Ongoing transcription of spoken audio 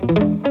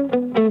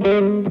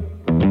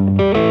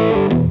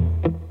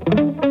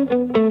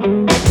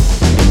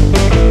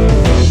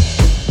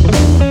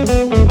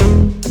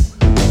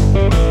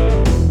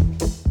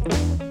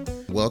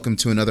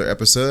to another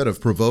episode of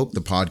Provoke,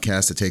 the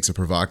podcast that takes a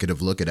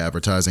provocative look at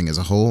advertising as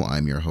a whole.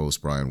 I'm your host,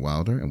 Brian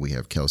Wilder, and we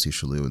have Kelsey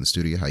Shalou in the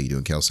studio. How you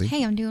doing, Kelsey?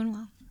 Hey, I'm doing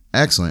well.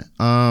 Excellent.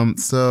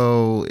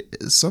 So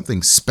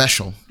something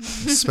special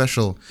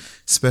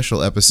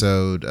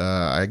episode.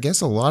 I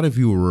guess a lot of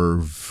you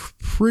were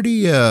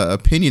pretty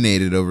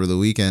opinionated over the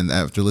weekend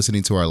after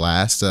listening to our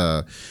last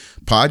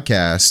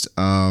podcast.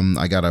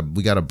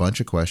 We got a bunch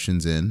of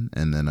questions in,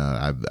 and then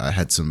I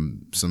had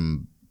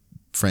some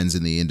friends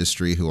in the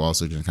industry who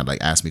also just kind of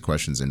like asked me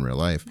questions in real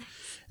life.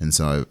 And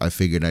so I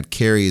figured I'd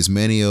carry as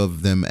many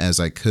of them as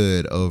I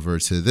could over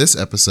to this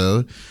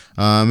episode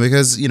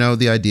because, you know,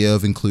 the idea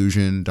of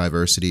inclusion,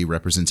 diversity,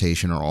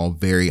 representation are all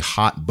very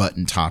hot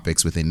button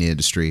topics within the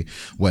industry,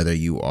 whether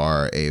you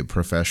are a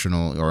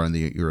professional or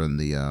you're on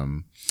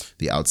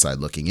the outside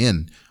looking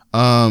in.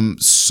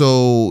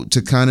 So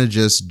to kind of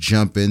just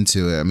jump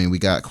into it, I mean, we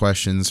got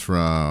questions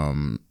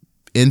from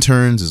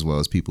interns as well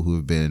as people who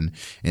have been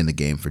in the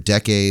game for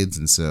decades,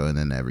 and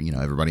then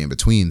everybody in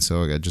between.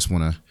 So I just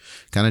want to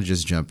kind of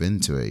just jump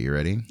into it. You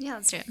ready? Yeah,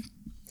 let's do it.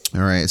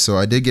 All right. So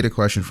I did get a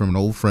question from an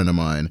old friend of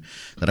mine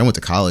that I went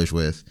to college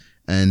with,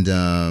 and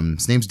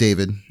his name's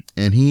David,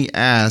 and he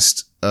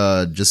asked,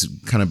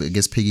 just kind of, I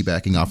guess,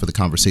 piggybacking off of the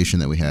conversation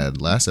that we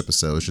had last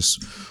episode, is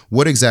just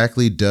what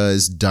exactly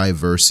does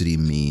diversity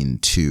mean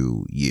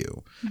to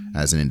you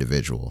as an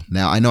individual?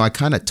 Now, I know I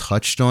kind of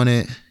touched on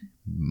it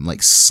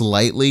like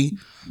slightly,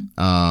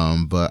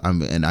 but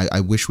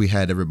I wish we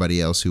had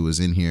everybody else who was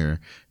in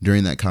here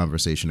during that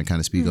conversation to kind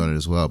of speak on it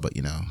as well, but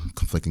you know,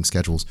 conflicting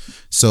schedules.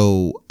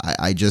 So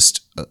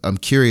I'm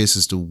curious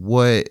as to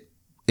what,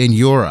 in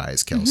your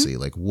eyes, Kelsey,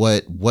 like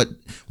what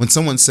when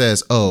someone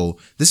says, "Oh,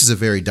 this is a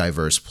very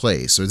diverse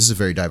place," or "This is a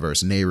very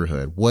diverse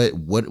neighborhood," what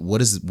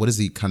is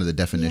the kind of the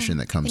definition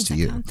that comes to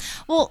you?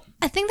 Well,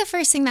 I think the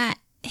first thing that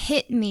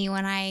hit me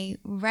when I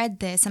read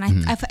this,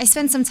 and I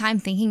spent some time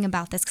thinking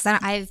about this because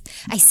I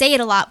say it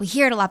a lot, we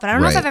hear it a lot, but I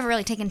don't know if I've ever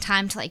really taken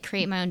time to like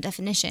create my own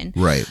definition.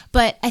 Right.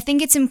 But I think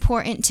it's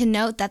important to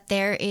note that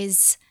there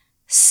is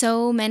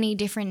so many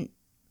different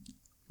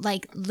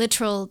like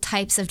literal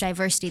types of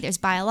diversity. There's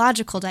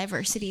biological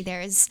diversity.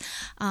 There's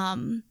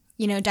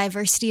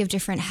diversity of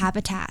different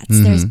habitats.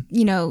 There's,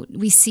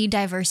 we see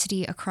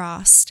diversity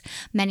across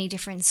many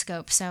different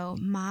scopes. So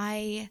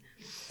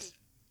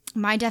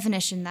my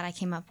definition that I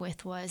came up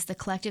with was the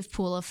collective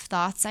pool of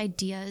thoughts,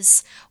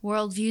 ideas,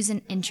 worldviews,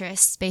 and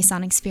interests based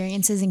on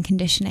experiences and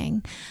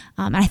conditioning.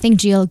 And I think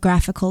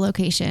geographical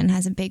location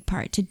has a big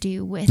part to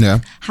do with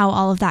how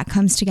all of that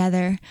comes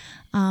together.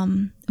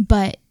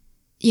 But,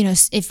 you know,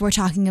 if we're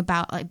talking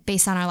about, like,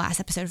 based on our last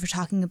episode, if we're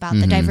talking about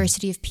the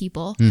diversity of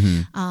people,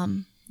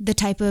 the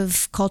type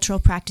of cultural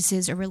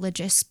practices or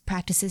religious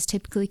practices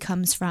typically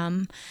comes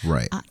from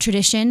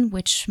tradition,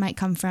 which might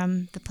come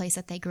from the place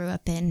that they grew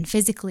up in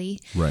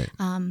physically,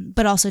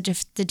 but also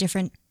the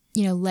different,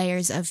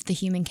 layers of the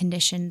human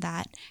condition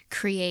that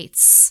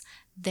creates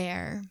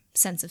their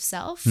sense of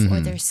self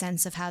or their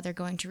sense of how they're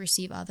going to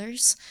receive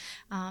others.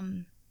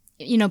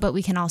 But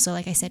we can also,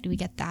 like I said, we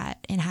get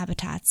that in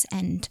habitats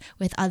and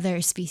with other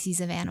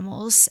species of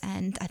animals.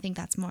 And I think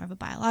that's more of a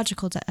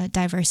biological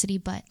diversity,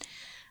 but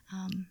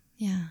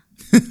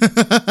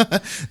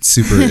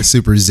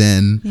super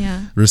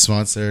zen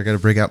response there. I got to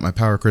break out my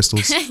power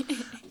crystals.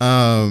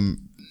 I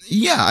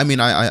mean,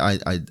 I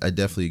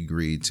definitely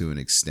agree to an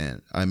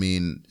extent. I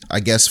mean, I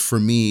guess for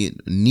me,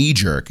 a knee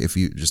jerk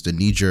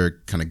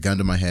kind of gun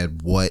to my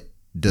head, what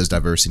does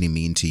diversity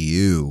mean to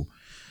you?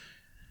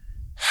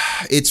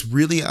 It's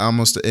really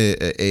almost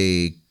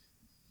an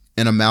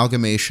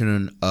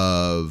amalgamation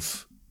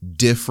of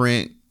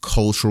different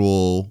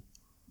cultural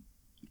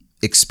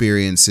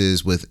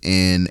experiences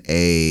within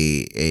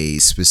a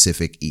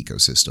specific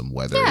ecosystem,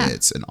 whether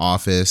it's an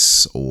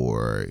office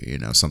or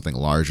something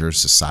larger,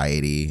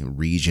 society,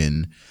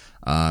 region.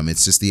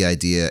 It's just the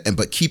idea,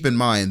 but keep in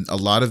mind, a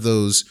lot of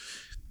those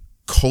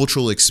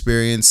cultural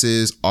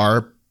experiences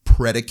are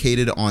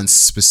predicated on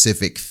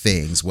specific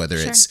things, whether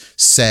it's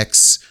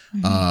sex,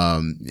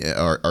 or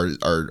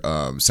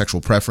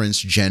sexual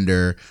preference,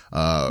 gender,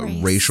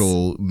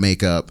 racial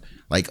makeup.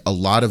 Like a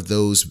lot of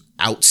those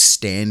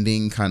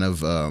outstanding kind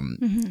of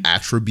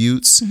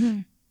attributes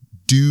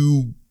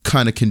do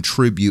kind of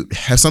contribute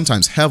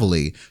sometimes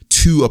heavily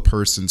to a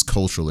person's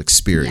cultural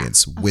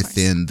experience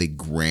within the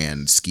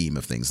grand scheme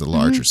of things, the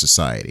larger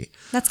society.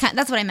 That's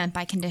what I meant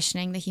by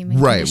conditioning, the human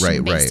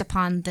condition based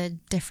upon the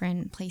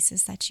different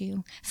places that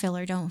you fill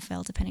or don't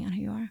fill, depending on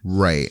who you are.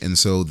 Right. And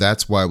so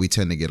that's why we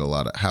tend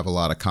to have a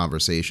lot of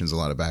conversations, a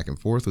lot of back and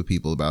forth with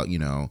people about, we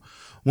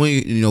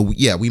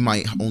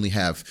might only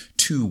have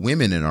 2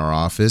 women in our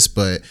office,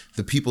 but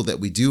the people that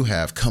we do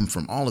have come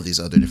from all of these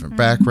other different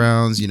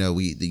backgrounds.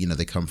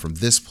 They come from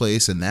this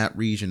place and that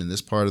region in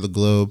this part of the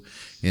globe.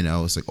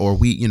 It's like, or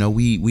we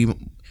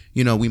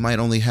might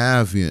only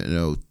have,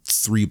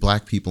 3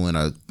 black people in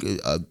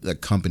a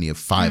company of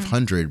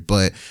 500,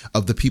 but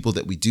of the people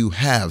that we do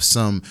have,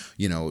 some,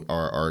 you know,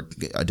 are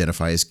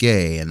identify as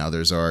gay, and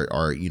others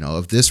are, you know,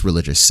 of this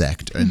religious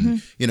sect.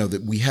 And, you know,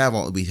 that we have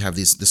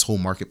this whole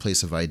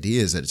marketplace of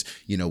ideas that,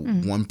 you know,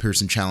 one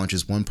person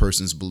challenges one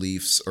person's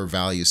beliefs or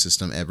value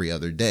system every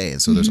other day.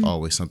 And so there's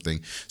always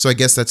something. So I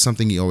guess that's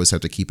something you always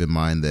have to keep in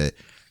mind, that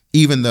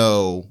even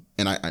though,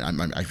 and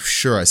I'm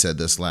sure I said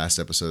this last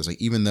episode, it's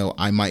like, even though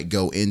I might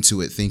go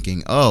into it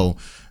thinking, oh,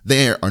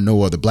 there are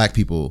no other black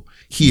people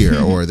here,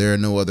 or there are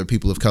no other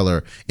people of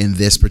color in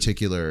this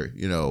particular,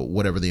 you know,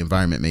 whatever the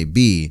environment may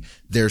be,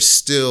 there's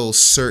still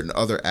certain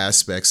other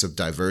aspects of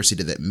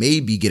diversity that may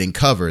be getting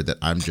covered that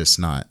I'm just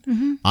not,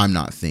 I'm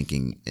not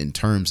thinking in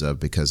terms of,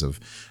 because of,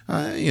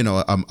 you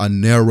know, a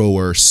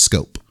narrower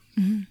scope.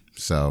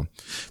 So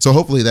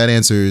hopefully that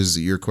answers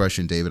your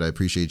question, David. I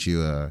appreciate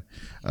you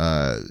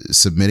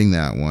submitting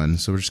that one.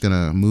 So we're just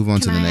gonna move on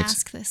to the next.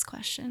 Ask this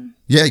question?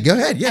 Yeah, go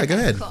ahead. Yeah, okay, go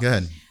ahead. Cool. Go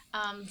ahead.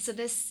 So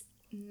this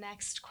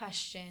next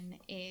question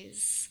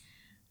is,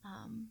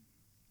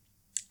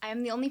 I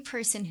am the only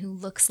person who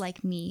looks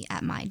like me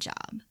at my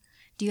job.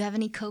 Do you have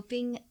any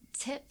coping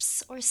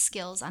tips or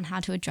skills on how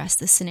to address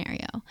this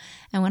scenario?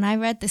 And when I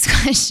read this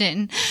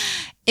question,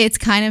 it's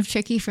kind of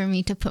tricky for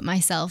me to put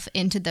myself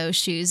into those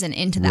shoes and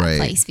into that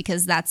place,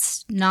 because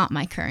that's not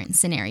my current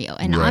scenario.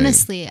 And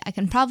honestly, I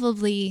can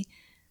probably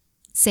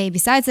say,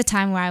 besides the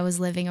time where I was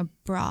living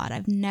abroad,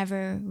 I've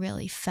never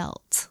really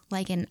felt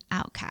like an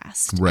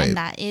outcast. And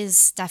that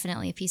is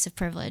definitely a piece of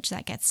privilege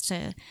that gets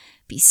to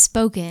be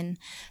spoken.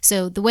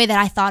 So the way that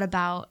I thought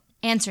about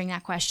answering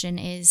that question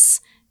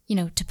is, you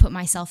know, to put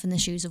myself in the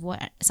shoes of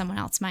what someone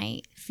else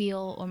might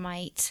feel or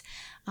might,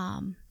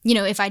 you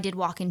know, if I did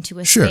walk into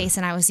a space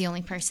and I was the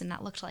only person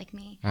that looked like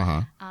me.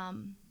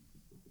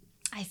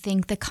 I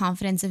think the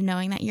confidence of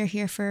knowing that you're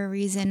here for a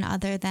reason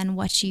other than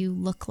what you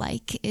look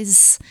like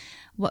is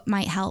what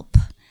might help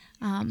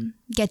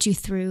get you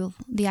through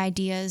the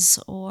ideas,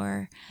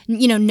 or,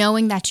 you know,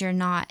 knowing that you're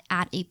not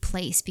at a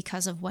place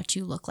because of what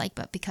you look like,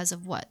 but because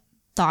of what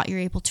thought you're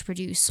able to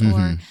produce,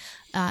 or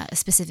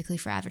specifically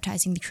for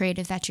advertising, the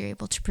creative that you're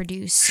able to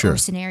produce, or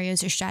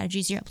scenarios or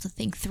strategies you're able to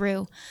think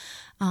through.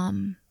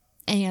 And,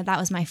 you know, that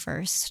was my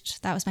first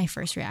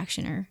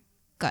reaction or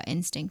gut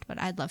instinct,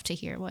 but I'd love to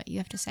hear what you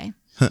have to say.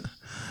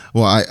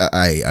 Well,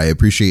 I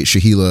appreciate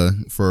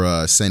Shahila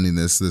for sending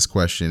this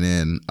question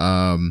in.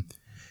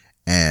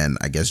 And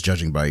I guess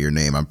judging by your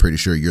name, I'm pretty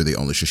sure you're the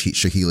only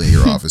Shahila in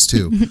your office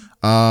too.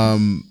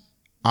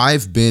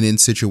 I've been in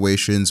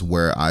situations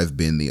where I've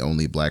been the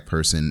only black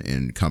person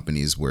in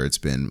companies where it's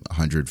been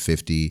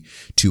 150,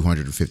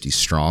 250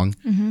 strong.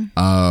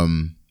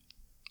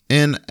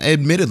 And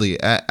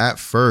admittedly, at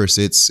first,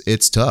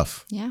 it's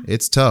tough. Yeah,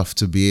 it's tough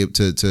to be able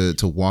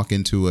to walk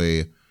into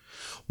a.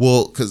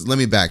 Well, because let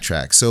me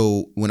backtrack.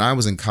 So when I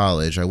was in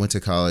college, I went to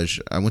college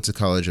at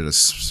a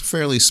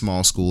fairly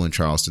small school in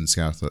Charleston,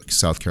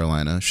 South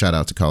Carolina. Shout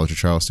out to College of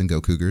Charleston,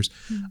 go Cougars.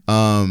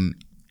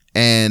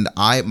 And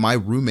my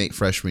roommate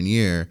freshman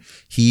year,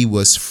 he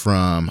was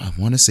from, I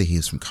want to say he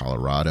was from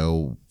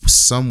Colorado,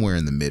 somewhere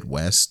in the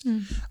Midwest.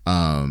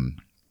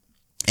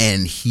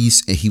 And he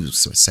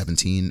was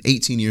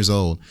 18 years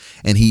old.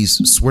 And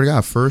he's, swear to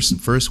God,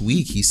 first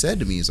week, he said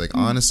to me, he's like,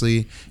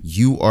 honestly,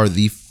 you are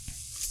the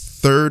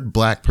third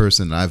black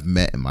person I've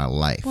met in my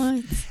life.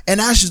 What? And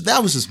that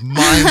was just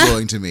mind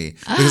blowing to me,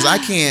 because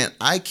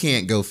I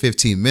can't go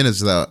 15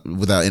 minutes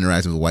without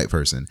interacting with a white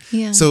person.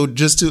 Yeah. So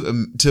just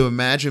to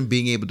imagine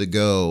being able to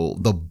go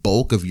the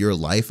bulk of your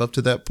life up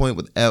to that point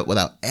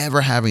without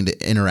ever having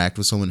to interact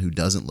with someone who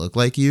doesn't look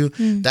like you,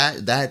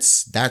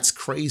 that's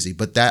crazy.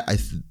 But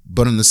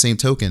on the same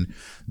token,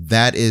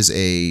 that is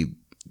a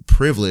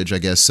privilege, I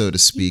guess, so to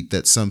speak,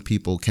 that some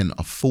people can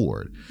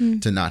afford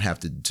to not have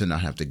to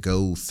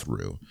go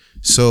through.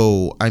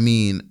 So, I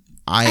mean,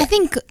 I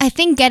think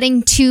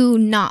getting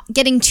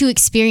to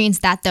experience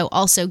that though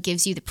also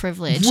gives you the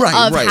privilege of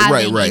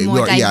having a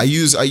more diverse. Yeah,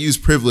 I use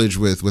privilege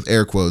with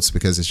air quotes,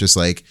 because it's just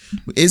like,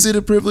 is it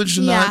a privilege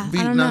to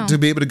not to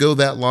be able to go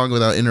that long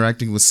without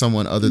interacting with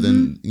someone other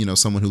than, you know,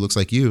 someone who looks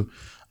like you?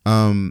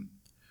 But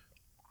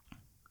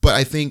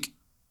I think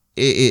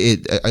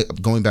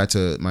going back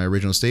to my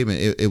original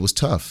statement, it was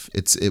tough.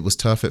 It was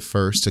tough at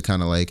first to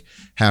kind of like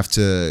have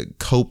to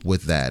cope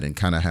with that and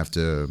kind of have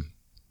to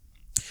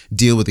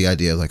deal with the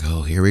idea of like,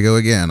 oh, here we go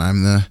again.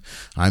 I'm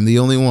the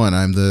only one.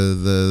 I'm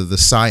the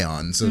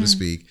scion, so to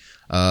speak.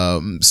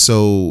 But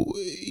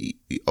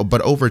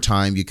over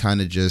time, you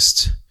kind of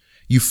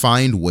you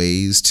find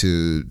ways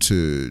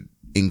to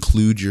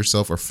include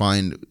yourself, or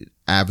find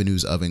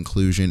avenues of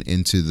inclusion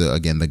into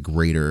the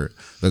greater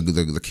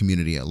the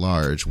community at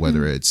large,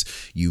 whether it's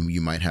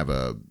you might have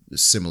a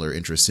similar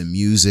interest in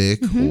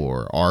music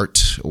or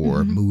art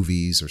or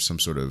movies or some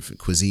sort of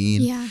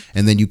cuisine,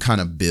 and then you kind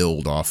of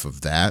build off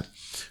of that.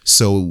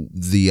 So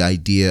the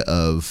idea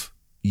of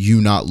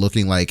you not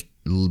looking like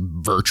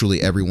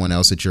virtually everyone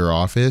else at your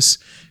office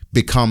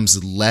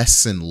becomes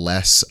less and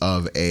less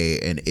of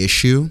an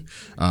issue.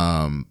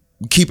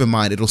 keep in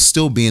mind it'll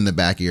still be in the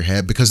back of your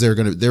head because there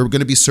are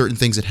gonna be certain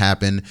things that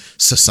happen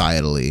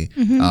societally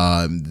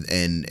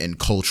and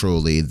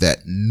culturally that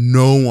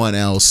no one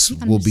else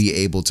will be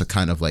able to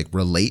kind of like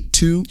relate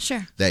to.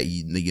 Sure. That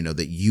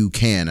that you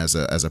can as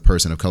a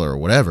person of color or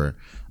whatever.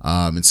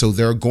 And so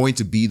there are going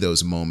to be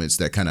those moments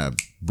that kind of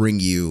bring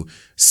you,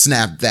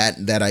 snap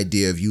that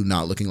idea of you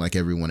not looking like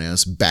everyone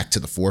else back to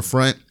the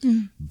forefront.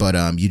 But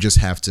you just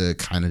have to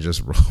kind of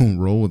just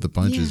roll with the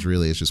punches.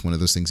 Really, it's just one of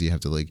those things you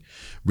have to like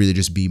really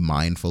just be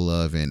mindful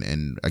of,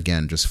 and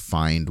again, just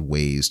find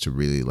ways to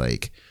really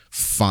like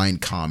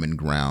find common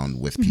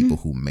ground with people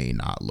who may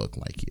not look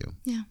like you.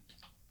 Yeah.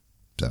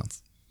 So.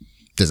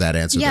 Does that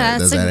answer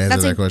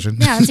that question?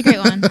 Yeah, that's a great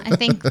one. I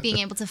think being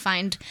able to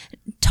find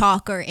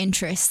talk or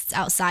interests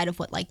outside of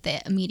what like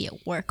the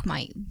immediate work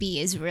might be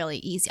is really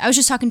easy. I was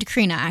just talking to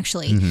Karina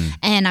actually,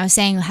 and I was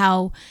saying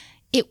how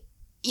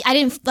I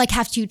didn't like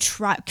have to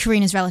try.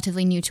 Karina's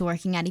relatively new to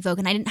working at Evoke,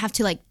 and I didn't have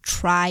to like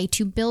try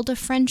to build a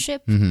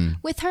friendship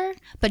with her,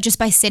 but just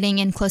by sitting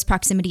in close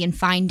proximity and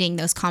finding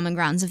those common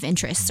grounds of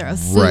interests or of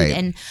food. Right.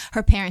 And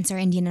her parents are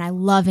Indian, and I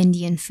love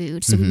Indian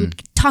food, so we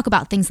would talk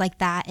about things like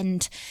that,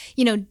 and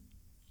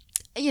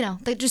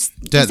just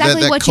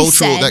exactly what you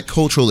said. That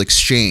cultural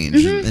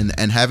exchange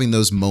and having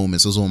those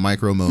moments, those little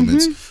micro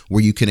moments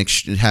where you can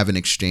have an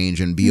exchange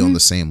and be on the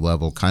same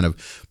level, kind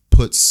of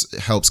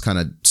helps kind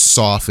of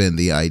soften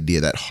the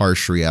idea, that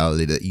harsh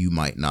reality that you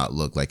might not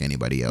look like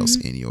anybody else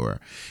in your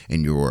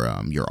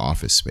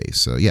office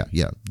space. So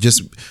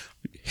just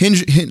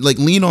like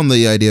lean on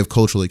the idea of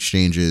cultural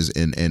exchanges,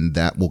 and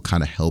that will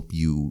kind of help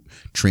you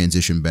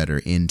transition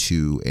better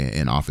into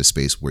an office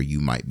space where you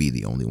might be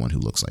the only one who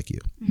looks like you.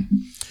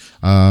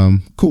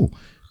 Cool.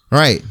 All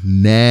right,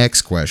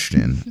 next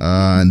question.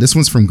 And this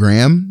one's from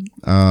Graham.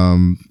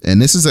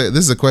 And this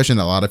is a question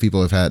that a lot of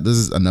people have had. This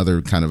is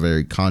another kind of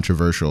very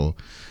controversial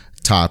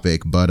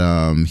topic, but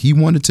he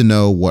wanted to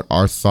know what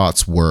our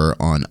thoughts were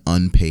on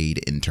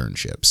unpaid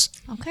internships.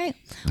 Okay.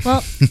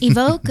 Well,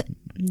 Evoke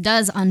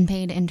does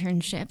unpaid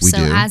internships. We so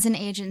do. As an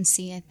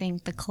agency, I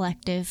think the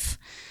collective,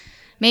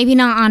 maybe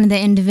not on the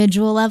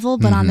individual level,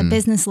 but on the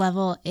business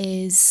level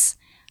is...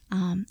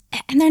 and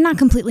they're not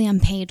completely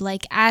unpaid.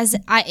 Like as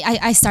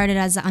I started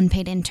as an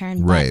unpaid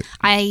intern, but Right.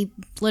 I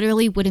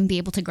literally wouldn't be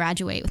able to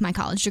graduate with my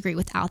college degree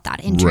without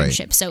that internship.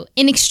 Right. So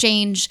in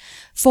exchange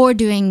for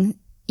doing,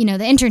 the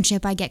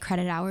internship, I get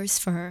credit hours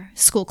for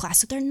school class.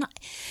 So they're not,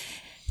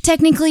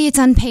 technically it's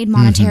unpaid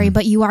monetary,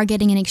 but you are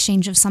getting an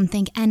exchange of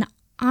something. And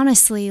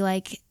honestly,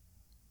 like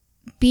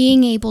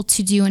being able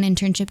to do an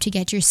internship to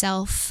get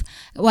yourself,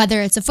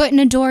 whether it's a foot in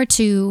a door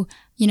to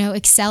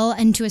excel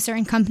into a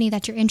certain company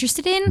that you're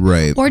interested in,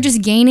 Right. or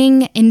just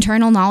gaining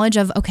internal knowledge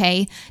of,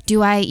 okay,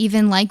 do I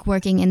even like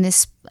working in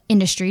this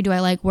industry? Do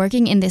I like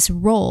working in this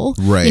role?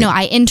 Right.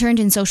 I interned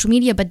in social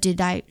media, but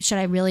should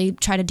I really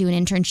try to do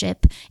an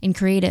internship in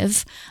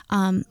creative?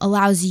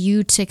 Allows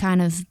you to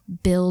kind of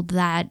build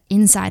that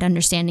inside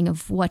understanding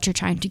of what you're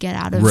trying to get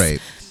out of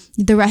Right.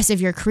 the rest of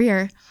your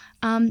career.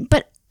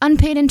 But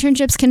unpaid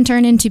internships can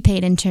turn into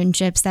paid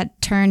internships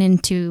that turn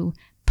into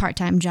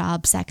part-time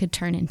jobs that could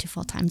turn into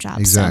full-time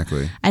jobs.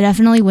 Exactly. So I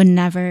definitely would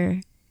never,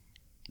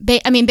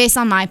 based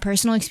on my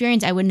personal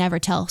experience, I would never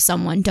tell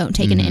someone don't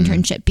take an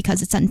internship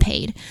because it's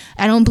unpaid.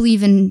 I don't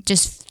believe in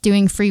just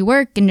doing free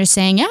work and just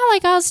saying,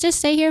 I'll just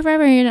stay here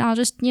forever and I'll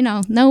just,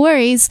 no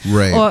worries.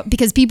 Right. Or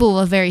because people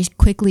will very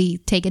quickly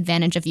take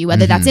advantage of you,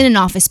 whether that's in an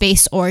office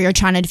space or you're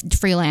trying to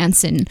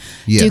freelance and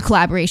do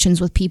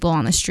collaborations with people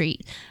on the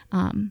street.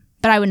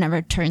 But I would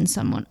never turn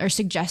someone or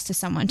suggest to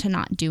someone to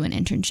not do an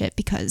internship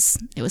because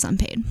it was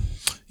unpaid.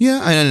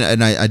 Yeah,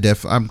 and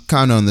I'm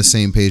kind of on the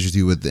same page with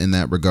you in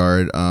that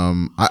regard.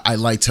 I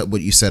liked what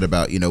you said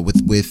about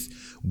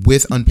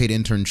with unpaid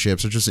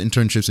internships or just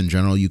internships in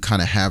general, you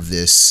kind of have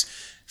this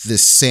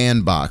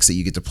sandbox that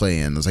you get to play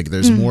in. It's like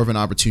there's more of an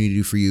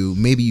opportunity for you.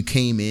 Maybe you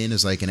came in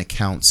as like an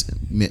account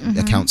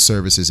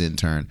services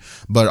intern,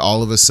 but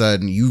all of a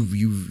sudden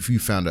you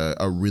found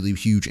a really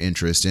huge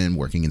interest in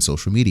working in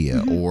social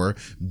media or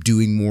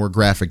doing more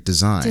graphic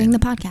design, Doing the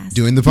podcast,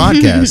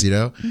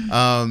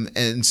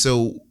 and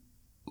so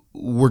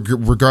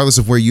regardless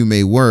of where you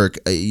may work,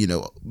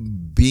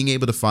 being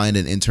able to find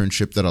an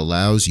internship that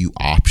allows you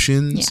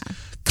options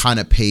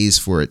kind of pays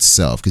for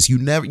itself, because you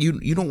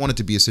don't want it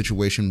to be a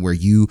situation where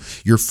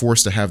you're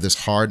forced to have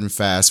this hard and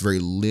fast, very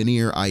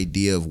linear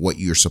idea of what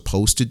you're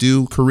supposed to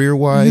do career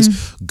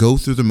wise, go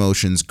through the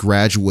motions,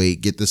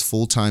 graduate, get this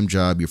full-time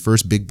job, your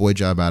first big boy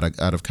job out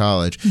of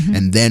college,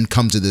 and then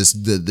come to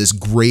this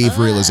grave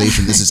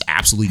realization this is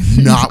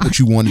absolutely not what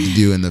you wanted to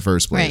do in the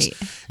first place.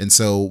 Right. And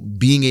so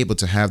being able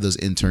to have those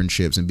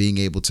internships and being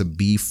able to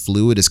be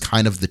fluid is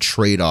kind of the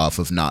trade-off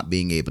of not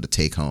being able to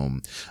take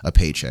home a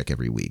paycheck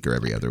every week or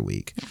every other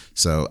week.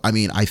 So, I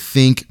mean, I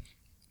think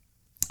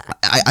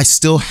I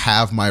still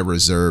have my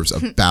reserves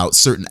about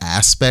certain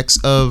aspects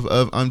of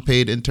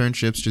unpaid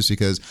internships, just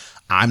because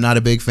I'm not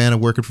a big fan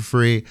of working for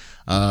free.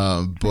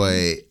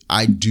 But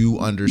I do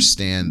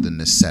understand the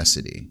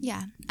necessity.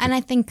 Yeah. And I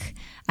think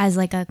as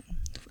like I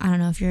don't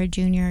know if you're a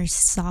junior or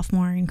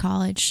sophomore in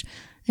college,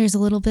 there's a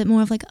little bit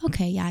more of like,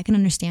 okay, yeah, I can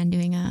understand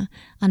doing a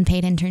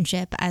unpaid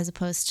internship as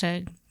opposed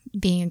to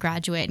being a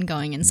graduate and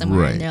going in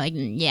somewhere Right. and they're like,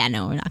 yeah,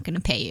 no, we're not going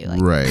to pay you.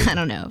 Like, Right. I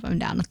don't know if I'm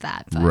down with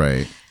that. But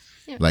Right.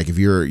 Like if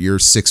you're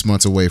 6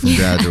 months away from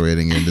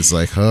graduating and it's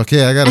like,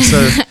 okay, I gotta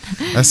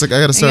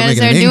start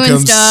making an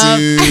income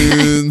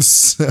soon.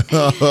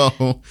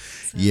 So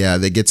yeah,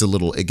 it gets a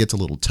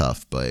little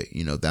tough, but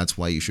that's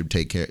why you should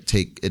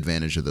take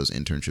advantage of those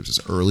internships as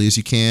early as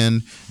you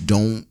can.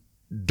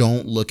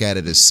 Don't look at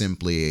it as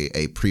simply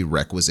a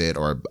prerequisite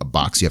or a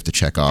box you have to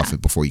check off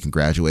before you can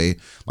graduate.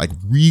 Like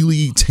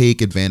really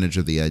take advantage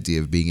of the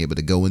idea of being able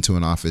to go into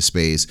an office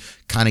space,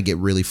 kind of get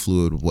really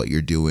fluid with what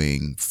you're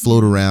doing,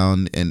 float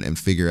around and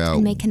figure out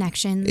and make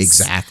connections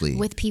exactly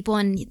with people.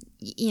 And,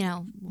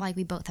 like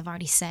we both have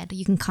already said,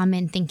 you can come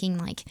in thinking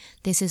like,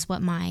 this is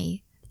what my,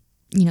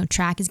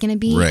 track is going to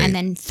be. Right. And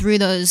then through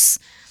those,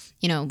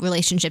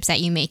 relationships that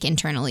you make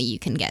internally, you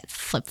can get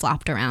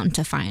flip-flopped around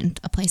to find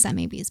a place that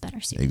maybe is better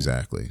suited.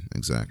 Exactly.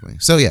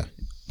 So yeah,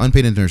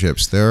 unpaid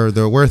internships,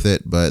 they're worth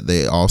it, but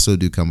they also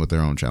do come with their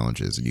own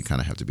challenges, and you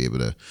kind of have to be able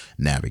to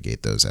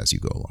navigate those as you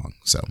go along.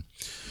 So,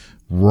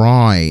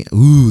 right.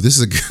 Ooh, this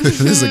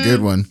is a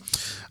good one.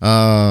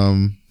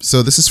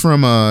 So this is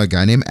from a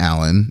guy named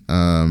Alan.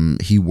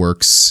 He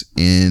works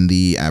in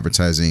the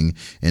advertising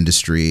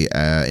industry.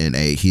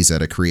 He's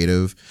at a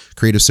creative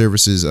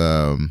services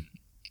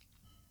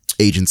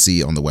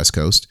agency on the West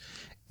Coast.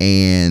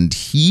 And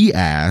he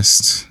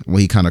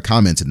kind of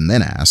commented and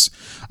then asked,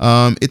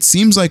 it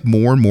seems like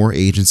more and more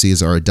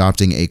agencies are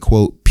adopting a,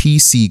 quote,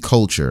 PC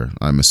culture.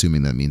 I'm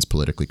assuming that means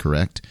politically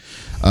correct.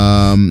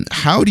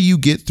 How do you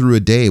get through a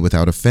day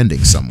without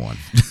offending someone?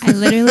 I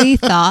literally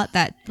thought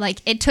that,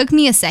 like, it took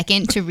me a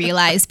second to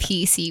realize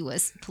PC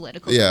was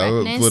political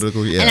correctness.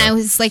 And I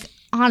was like,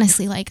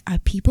 honestly, like, are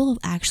people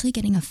actually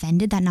getting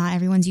offended that not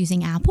everyone's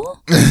using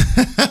Apple?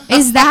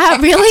 Is that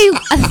really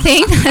a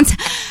thing that's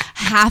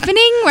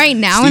happening right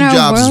now in our Steve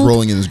Jobs world? is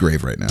rolling in his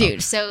grave right now.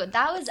 Dude, so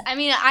that was,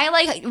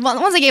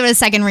 once I gave it a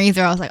second read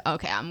through, I was like,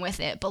 okay, I'm with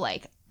it. But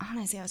like,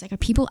 honestly, I was like, are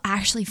people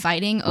actually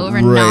fighting over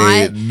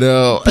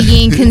not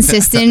being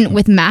consistent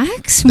with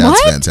Max?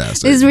 That's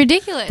fantastic. It's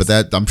ridiculous.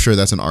 But I'm sure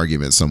that's an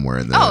argument somewhere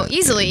in the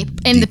easily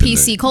in the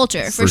PC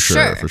culture for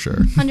sure.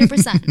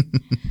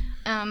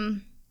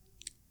 100%.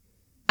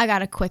 I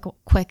got a quick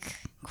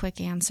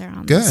answer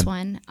on this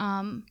one.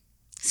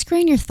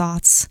 Screen your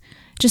thoughts.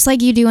 Just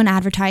like you do in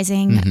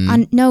advertising,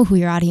 know who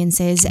your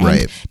audience is.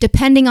 And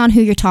depending on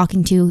who you're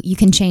talking to, you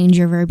can change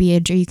your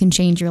verbiage or you can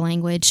change your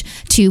language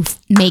to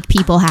make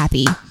people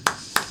happy.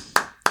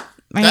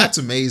 Right? That's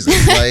amazing.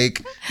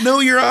 Like, know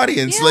your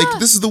audience. Yeah. Like,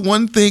 this is the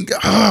one thing.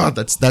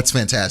 That's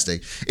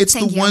fantastic. It's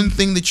one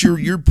thing that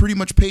you're pretty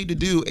much paid to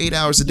do 8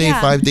 hours a day,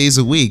 5 days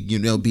a week.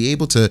 Be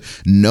able to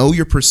know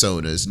your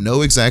personas,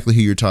 know exactly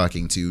who you're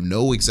talking to,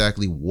 know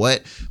exactly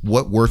what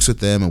works with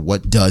them and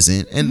what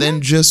doesn't, and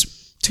then just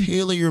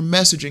tailor your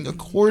messaging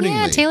accordingly.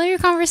 Yeah, tailor your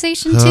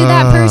conversation to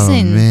that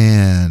person.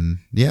 Man,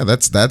 yeah,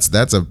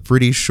 that's a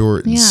pretty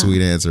short and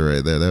sweet answer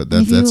right there.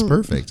 That's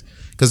perfect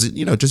because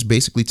just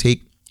basically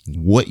take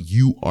what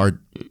you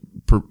are,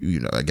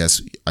 I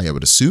guess I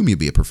would assume you'd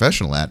be a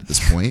professional at this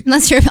point.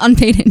 Unless you're an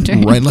unpaid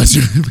intern. Right, unless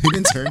you're an unpaid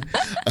intern.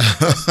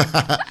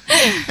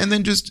 And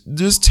then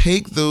just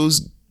take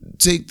those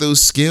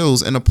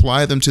skills and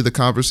apply them to the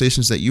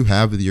conversations that you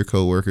have with your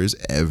coworkers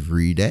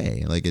every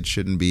day. Like, it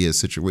shouldn't be a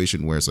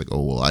situation where it's like,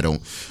 oh, well, I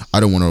don't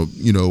want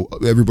to,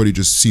 everybody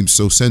just seems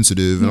so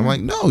sensitive. And I'm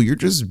like, no, you're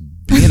just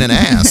being an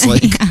ass.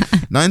 Like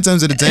 9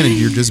 times out of 10,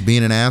 you're just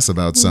being an ass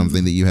about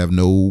something that you have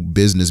no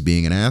business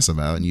being an ass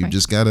about. And you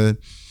just gotta,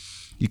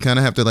 you kind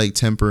of have to like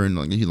temper and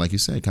like you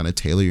said, kind of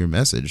tailor your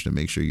message to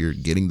make sure you're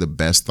getting the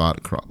best thought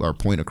or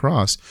point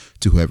across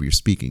to whoever you're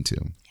speaking to.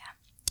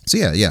 So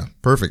yeah,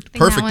 perfect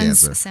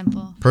answer.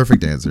 Simple.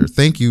 Perfect answer.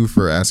 Thank you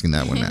for asking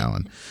that one,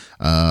 Alan.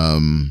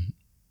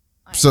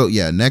 So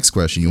yeah, next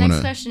question.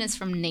 Next question is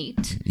from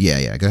Nate.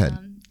 Yeah, go ahead.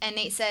 And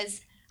Nate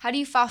says, how do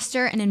you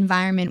foster an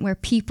environment where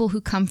people who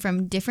come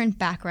from different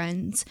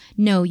backgrounds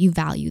know you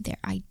value their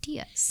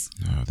ideas?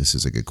 Oh, this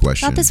is a good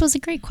question. I thought this was a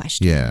great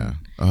question. Yeah.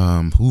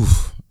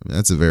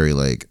 That's a very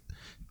I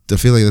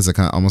feel like that's a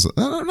kind of almost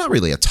not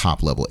really a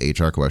top level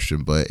HR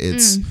question, but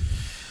it's.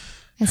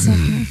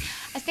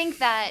 I think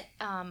that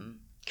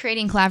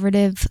creating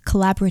collaborative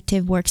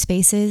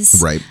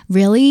workspaces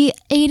really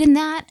aid in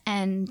that,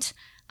 and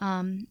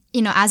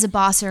as a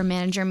boss or a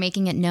manager,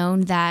 making it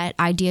known that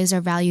ideas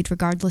are valued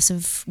regardless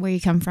of where you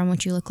come from,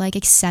 what you look like,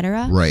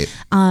 etc. Right.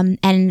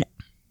 And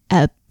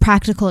a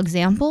practical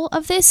example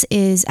of this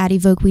is at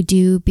Evoke we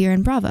do Beer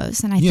and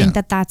Bravos, and I think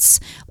that that's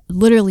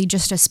literally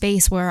just a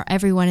space where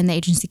everyone in the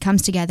agency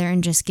comes together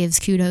and just gives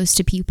kudos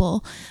to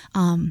people.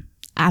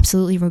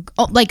 Absolutely,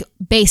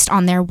 based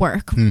on their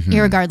work,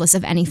 irregardless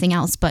of anything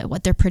else but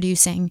what they're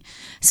producing.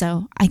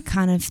 So I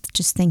kind of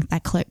just think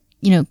that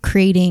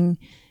creating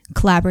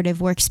collaborative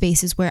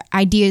workspaces where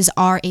ideas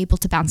are able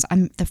to bounce.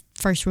 The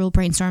first rule of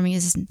brainstorming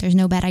is there's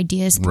no bad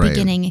ideas at the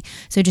beginning.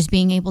 So just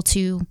being able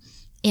to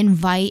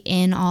invite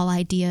in all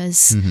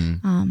ideas,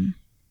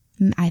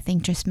 I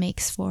think just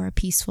makes for a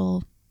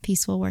peaceful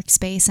peaceful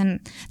workspace. And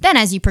then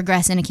as you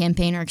progress in a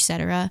campaign or et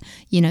cetera,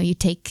 you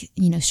take,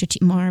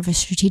 more of a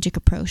strategic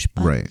approach.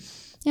 But Right.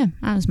 yeah,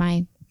 that was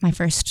my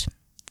first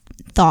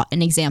thought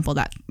and example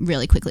that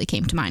really quickly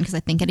came to mind, because I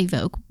think at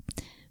Evoke,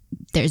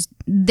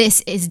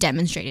 this is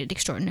demonstrated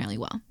extraordinarily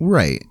well.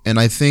 Right. And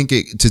I think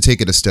to take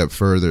it a step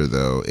further,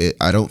 though,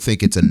 I don't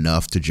think it's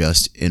enough to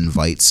just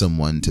invite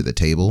someone to the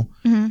table.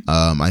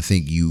 I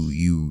think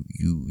you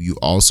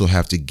also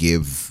have to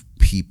give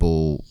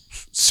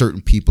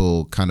certain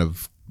people kind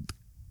of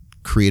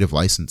creative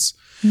license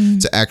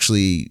to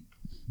actually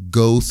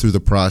go through the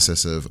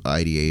process of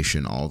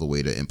ideation all the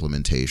way to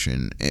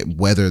implementation,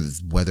 whether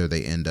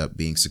they end up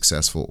being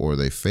successful or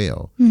they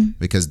fail,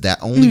 because that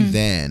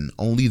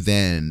only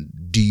then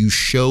do you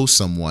show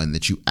someone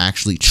that you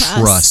actually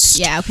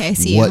trust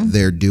what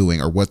they're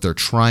doing or what they're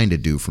trying to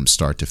do from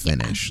start to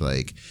finish.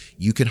 Like,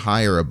 you can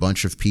hire a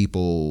bunch of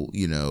people,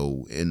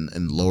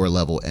 in lower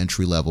level,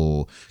 entry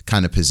level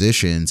kind of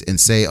positions and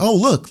say, oh,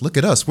 look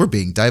at us, we're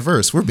being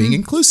diverse, we're being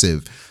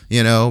inclusive,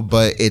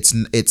 but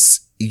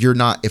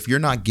if you're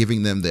not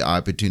giving them the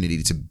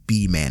opportunity to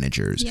be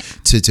managers,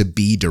 to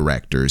be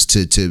directors,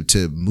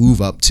 to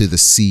move up to the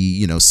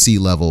C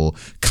level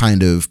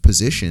kind of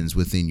positions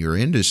within your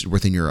industry,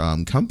 within your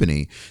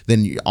company,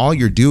 then all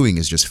you're doing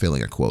is just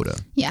filling a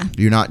quota. Yeah.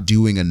 You're not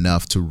doing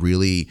enough to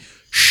really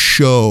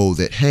show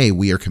that, hey,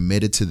 we are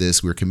committed to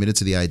this. We're committed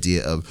to the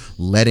idea of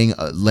letting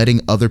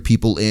other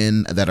people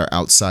in that are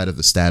outside of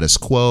the status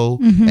quo,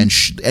 and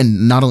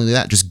not only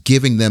that, just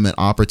giving them an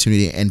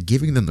opportunity and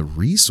giving them the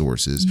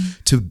resources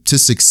to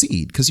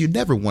succeed. Because you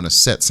never want to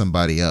set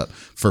somebody up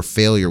for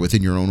failure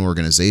within your own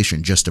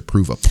organization just to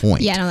prove a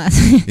point. Yeah, no,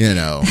 that's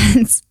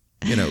that's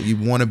you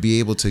want to be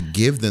able to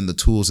give them the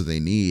tools that they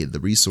need, the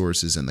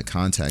resources and the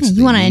contacts.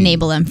 You want to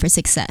enable them for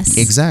success.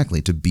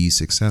 Exactly, to be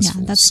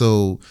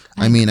successful.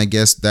 I mean, I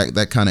guess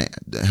that kind of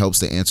helps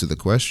to answer the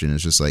question.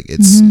 It's just like,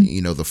 it's,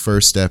 the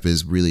first step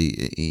is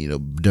really,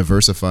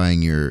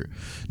 diversifying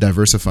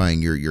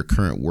your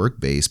current work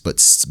base, but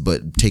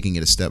taking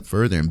it a step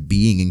further and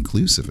being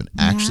inclusive and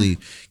actually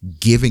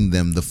giving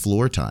them the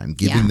floor time,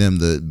 giving them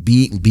the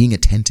being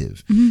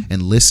attentive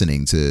and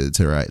listening to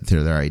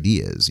their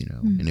ideas,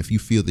 and if you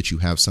feel that you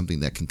have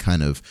something that can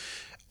kind of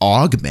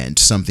augment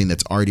something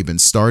that's already been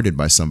started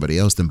by somebody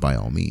else, then by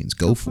all means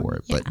go for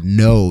it. But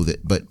know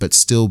that, but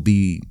still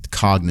be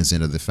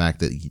cognizant of the fact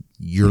that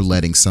you're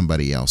letting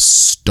somebody else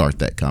start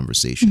that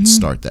conversation,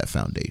 start that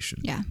foundation.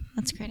 Yeah,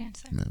 that's a great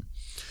answer. Yeah.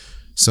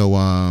 So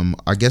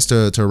I guess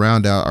to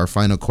round out, our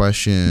final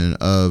question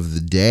of the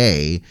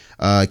day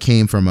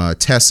came from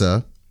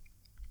Tessa.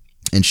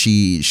 And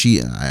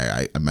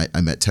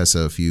I met Tessa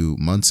a few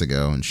months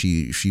ago, and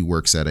she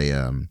works at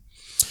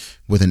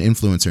with an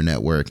influencer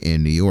network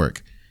in New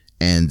York.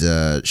 And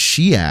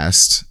she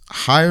asked,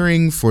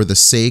 hiring for the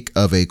sake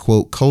of a,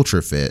 quote,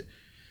 culture fit,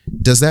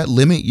 does that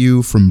limit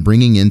you from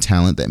bringing in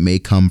talent that may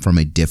come from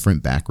a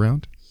different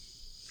background?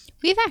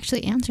 We've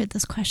actually answered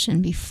this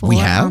question before We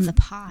have? on the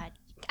pod.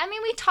 I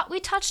mean, we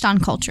touched on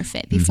culture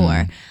fit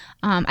before.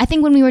 I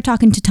think when we were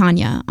talking to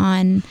Tanya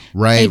on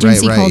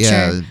agency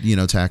culture.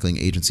 Yeah, tackling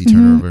agency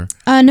turnover.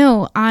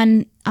 No,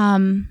 on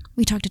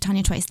we talked to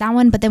Tanya twice. That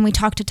one, but then we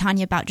talked to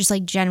Tanya about just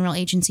like general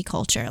agency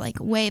culture, like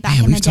way back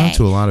in the day. We've talked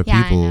to a lot of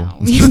people. I know.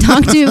 We've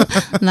talked to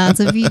lots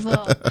of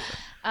people.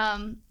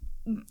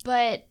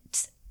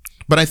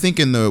 But I think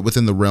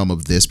within the realm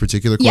of this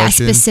particular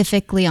question,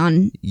 specifically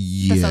on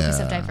the focus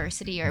of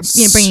diversity or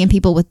bringing in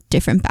people with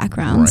different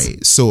backgrounds.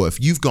 Right. So if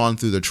you've gone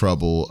through the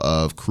trouble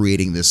of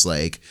creating this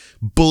like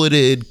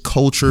bulleted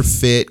culture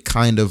fit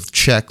kind of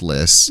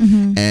checklist,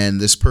 and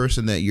this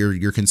person that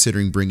you're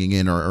considering bringing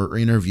in or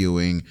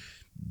interviewing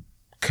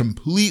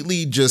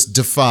completely just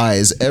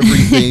defies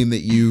everything that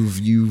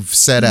you've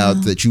set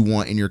out that you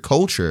want in your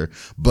culture,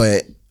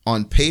 but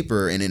on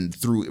paper and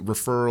through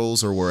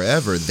referrals or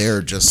wherever,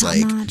 they're just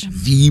like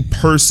the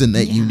person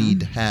that you need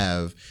to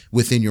have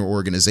within your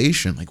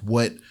organization. Like,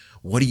 what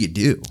do you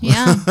do?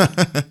 Yeah.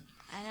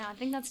 I know. I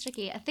think that's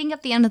tricky. I think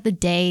at the end of the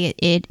day,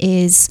 it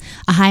is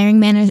a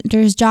hiring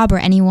manager's job, or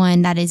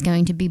anyone that is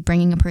going to be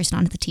bringing a person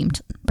onto the team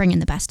to bring in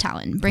the best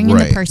talent, bring in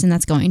the person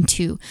that's going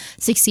to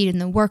succeed in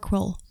the work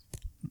role.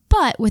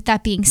 But with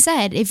that being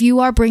said, if you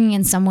are bringing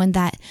in someone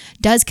that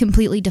does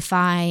completely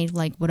defy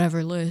like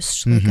whatever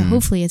list, like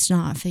hopefully it's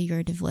not a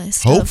figurative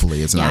list.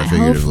 Hopefully it's not a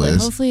figurative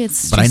list. Hopefully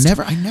it's. But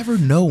I never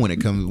know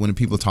when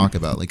people talk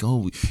about like,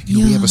 oh,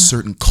 we have a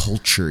certain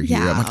culture here.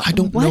 I'm like, I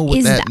don't know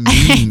what that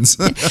means.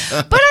 But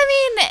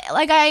I mean,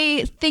 like,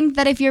 I think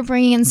that if you're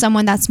bringing in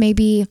someone that's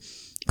maybe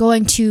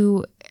going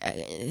to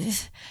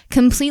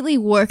completely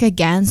work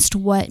against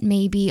what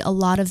maybe a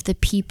lot of the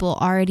people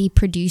already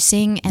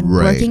producing and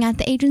working at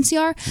the agency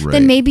are,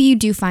 then maybe you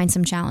do find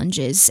some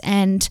challenges.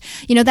 And,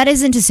 that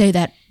isn't to say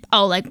that,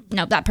 oh, like,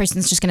 no, that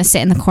person's just going to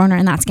sit in the corner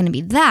and that's going to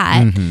be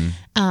that.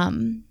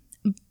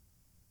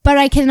 But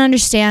I can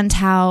understand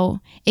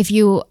how if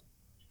you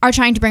are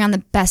trying to bring on the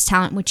best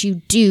talent, which you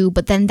do,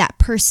 but then that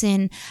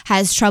person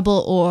has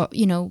trouble or,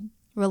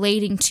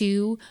 relating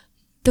to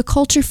the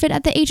culture fit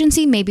at the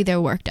agency, maybe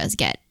their work does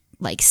get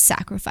like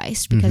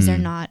sacrificed because they're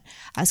not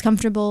as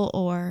comfortable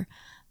or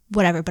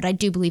whatever. But I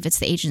do believe it's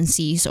the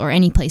agencies or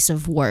any place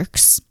of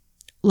work's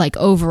like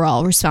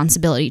overall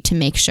responsibility to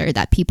make sure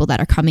that people that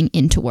are coming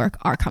into work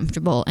are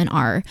comfortable and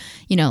are,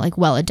 you know, like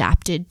well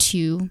adapted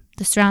to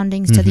the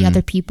surroundings, to the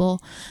other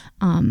people.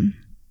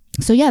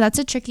 So yeah, that's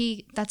a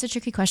tricky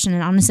question.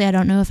 And honestly, I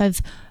don't know if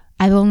I've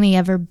only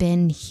ever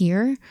been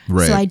here.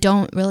 Right. So I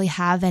don't really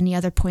have any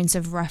other points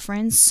of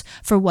reference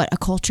for what a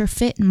culture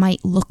fit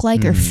might look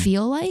like or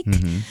feel like.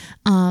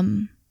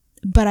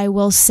 But I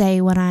will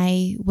say when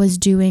I was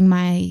doing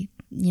my,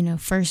 you know,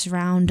 first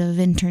round of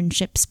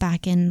internships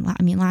back in,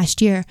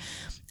 last year,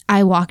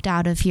 I walked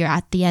out of here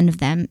at the end of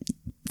them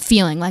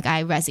feeling like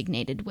I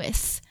resonated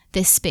with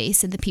this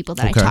space and the people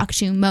that I talk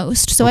to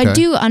most. So I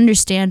do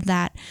understand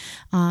that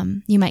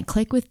you might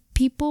click with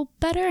people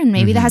better, and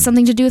maybe that has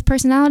something to do with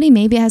personality.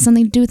 Maybe it has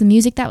something to do with the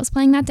music that was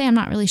playing that day. I'm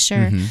not really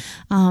sure.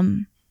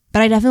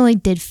 But I definitely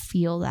did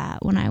feel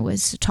that when I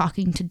was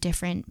talking to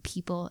different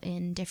people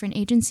in different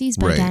agencies.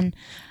 But again,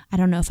 I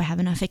don't know if I have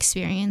enough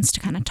experience to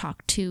kind of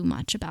talk too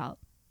much about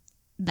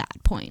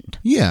that point.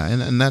 Yeah,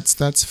 and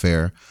that's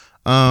fair.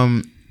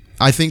 I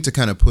think to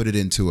kind of put it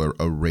into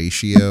a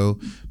ratio,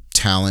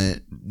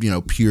 talent, you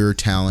know, pure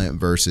talent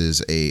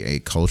versus a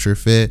culture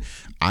fit,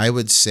 I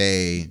would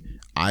say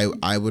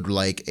I would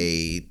like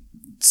a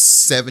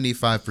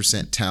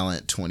 75%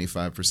 talent,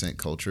 25%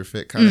 culture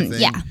fit kind of thing.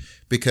 Yeah.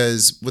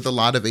 Because with a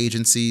lot of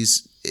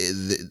agencies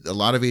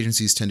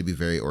tend to be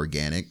very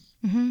organic.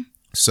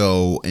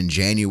 So in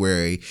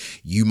January,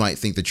 you might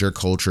think that your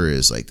culture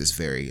is like this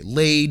very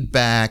laid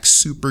back,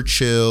 super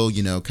chill,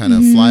 you know, kind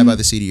of fly by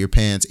the seat of your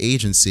pants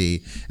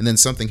agency. And then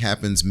something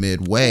happens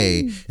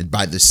midway. And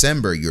by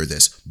December, you're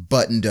this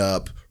buttoned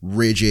up,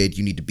 rigid,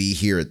 you need to be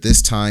here at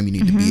this time, you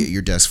need to be at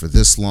your desk for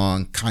this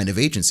long kind of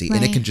agency.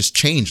 And it can just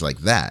change like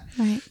that.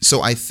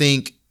 So I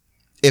think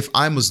if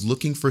I was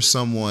looking for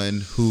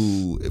someone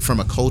who, from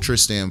a culture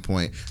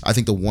standpoint, I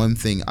think the one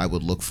thing I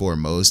would look for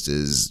most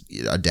is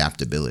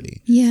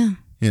adaptability. Yeah.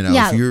 You know,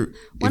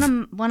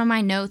 if one of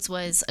my notes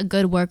was a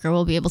good worker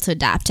will be able to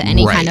adapt to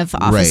any kind of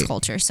office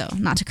culture. So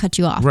not to cut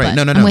you off, but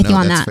I'm with you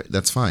on that.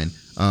 That's fine.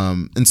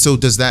 And so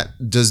does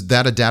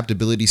that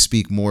adaptability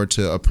speak more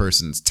to a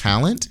person's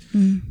talent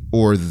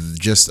or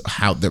just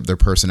how their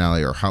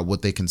personality or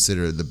what they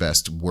consider the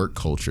best work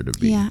culture to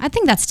be? Yeah, I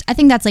think that's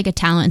like a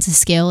talent. It's a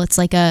skill. It's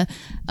like a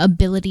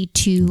ability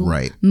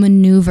to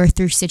maneuver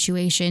through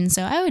situations.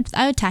 So I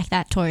would tack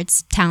that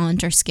towards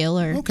talent or skill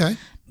or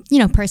you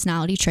know,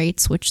 personality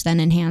traits, which then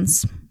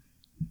enhance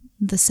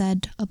the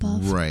said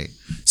above. Right.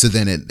 So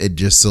then it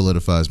just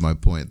solidifies my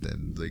point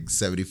then. Like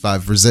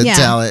 75%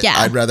 talent. Yeah.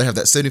 I'd rather have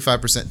that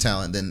 75%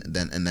 talent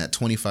than and that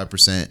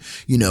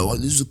 25%, you know,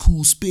 this is a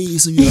cool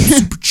space, and, you know, I'm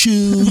super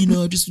chill,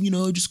 I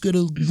just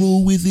gotta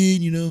roll with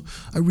it, you know.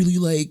 I really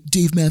like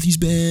Dave Matthews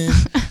Band.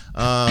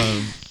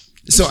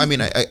 So I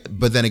mean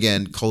but then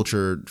again,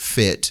 culture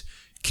fit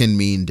can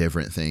mean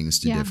different things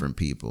to different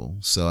people.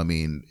 So I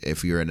mean,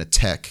 if you're at a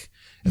tech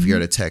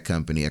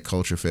company, a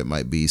culture fit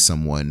might be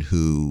someone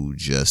who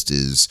just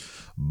is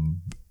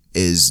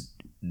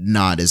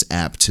not as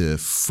apt to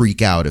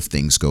freak out if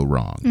things go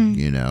wrong,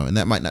 you know, and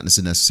that might not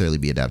necessarily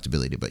be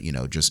adaptability, but, you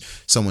know, just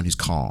someone who's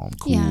calm,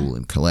 cool,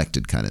 and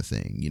collected kind of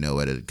thing, you know,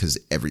 because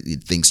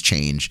things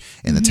change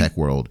in the tech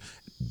world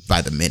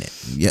by the minute.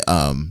 Yeah.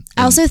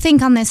 I also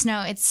think on this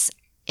note, it's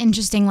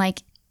interesting,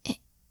 like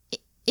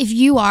if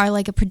you are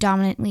like a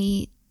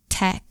predominantly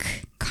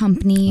tech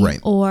company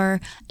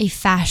or a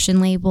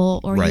fashion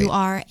label or you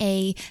are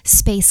a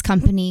space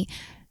company,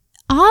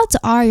 odds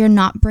are you're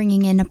not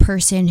bringing in a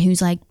person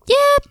who's like,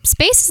 yeah,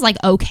 space is like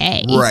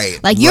okay.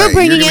 Like you're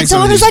bringing in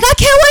someone who's like, I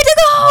can't wait to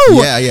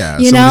go. Yeah.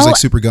 Someone who's like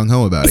super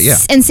gung-ho about it. Yeah.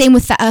 And same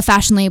with a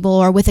fashion label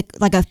or with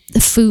a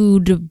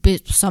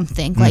food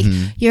something. Like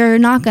you're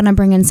not going to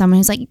bring in someone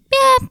who's like,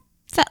 yeah,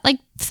 that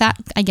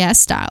I guess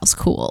style's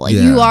cool. Like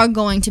you are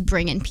going to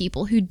bring in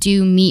people who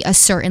do meet a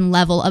certain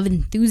level of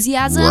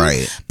enthusiasm.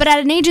 But at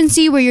an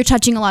agency where you're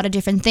touching a lot of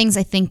different things,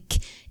 I think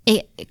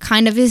it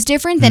kind of is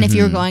different than if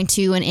you're going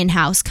to an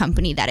in-house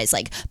company that is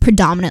like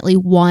predominantly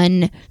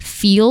one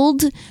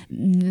field.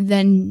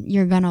 Then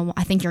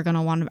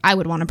I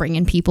would want to bring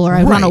in people, or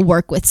I want to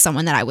work with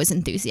someone that I was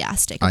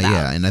enthusiastic about.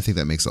 Yeah, and I think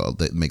that makes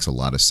a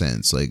lot of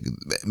sense. Like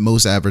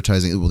most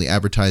advertising, the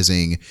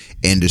advertising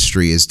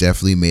industry is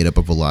definitely made up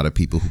of a lot of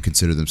people who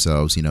consider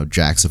themselves, you know,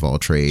 jacks of all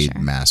trade,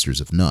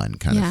 masters of none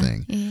kind of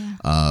thing.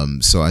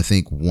 So I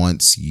think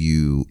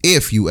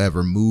if you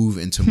ever move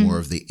into more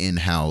of the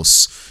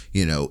in-house,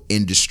 you know,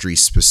 industry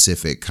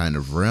specific kind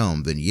of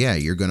realm, then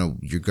you're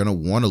gonna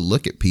want to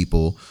look at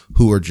people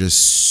who are just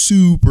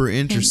super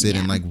interested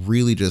in like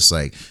really just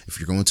like, if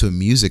you're going to a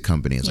music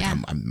company, it's like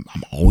I'm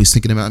always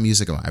thinking about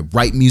music. I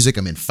write music.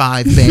 I'm in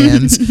 5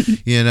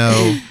 bands, you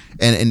know,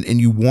 and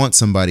you want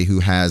somebody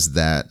who has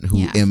that, who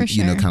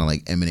you know, kind of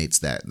like emanates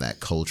that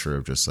culture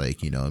of just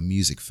like, you know, a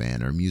music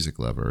fan or a music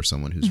lover or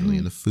someone who's really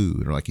into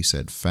food or, like you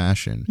said,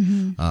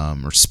 fashion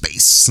or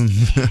space.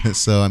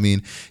 So I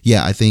mean,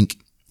 I think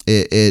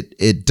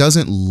it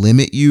doesn't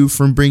limit you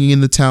from bringing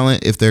in the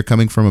talent if they're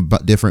coming from a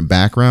different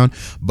background,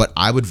 but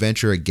I would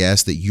venture a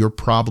guess that you're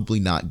probably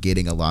not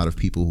getting a lot of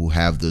people who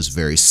have those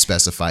very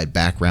specified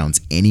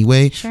backgrounds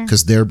anyway,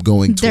 because they're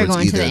going towards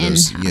either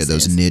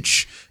those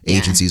niche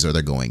agencies or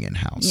they're going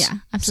in-house. Yeah,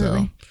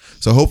 absolutely.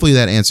 So hopefully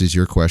that answers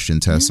your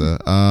question, Tessa.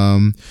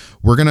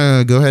 We're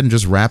gonna go ahead and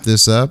just wrap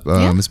this up.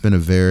 It's been a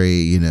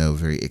very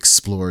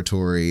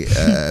exploratory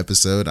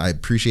episode. I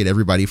appreciate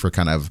everybody for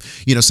kind of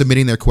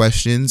submitting their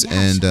questions,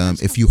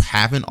 if you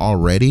haven't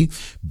already,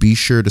 be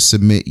sure to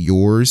submit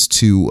yours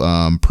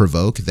to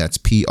Provoke. That's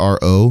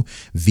PROVOK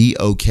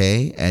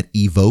at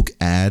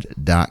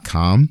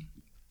evokead.com.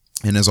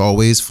 And as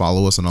always,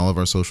 follow us on all of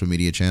our social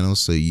media channels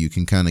so you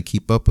can kind of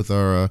keep up with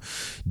our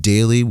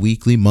daily,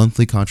 weekly,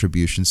 monthly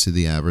contributions to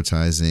the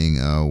advertising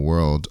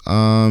world.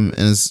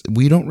 As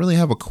we don't really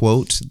have a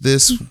quote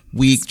this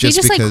week,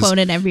 just because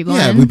quoted everyone.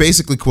 Yeah, we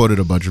basically quoted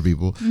a bunch of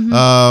people.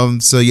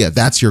 So yeah,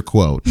 that's your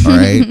quote. All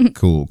right,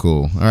 cool.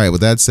 All right.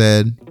 With that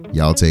said,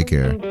 y'all take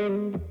care.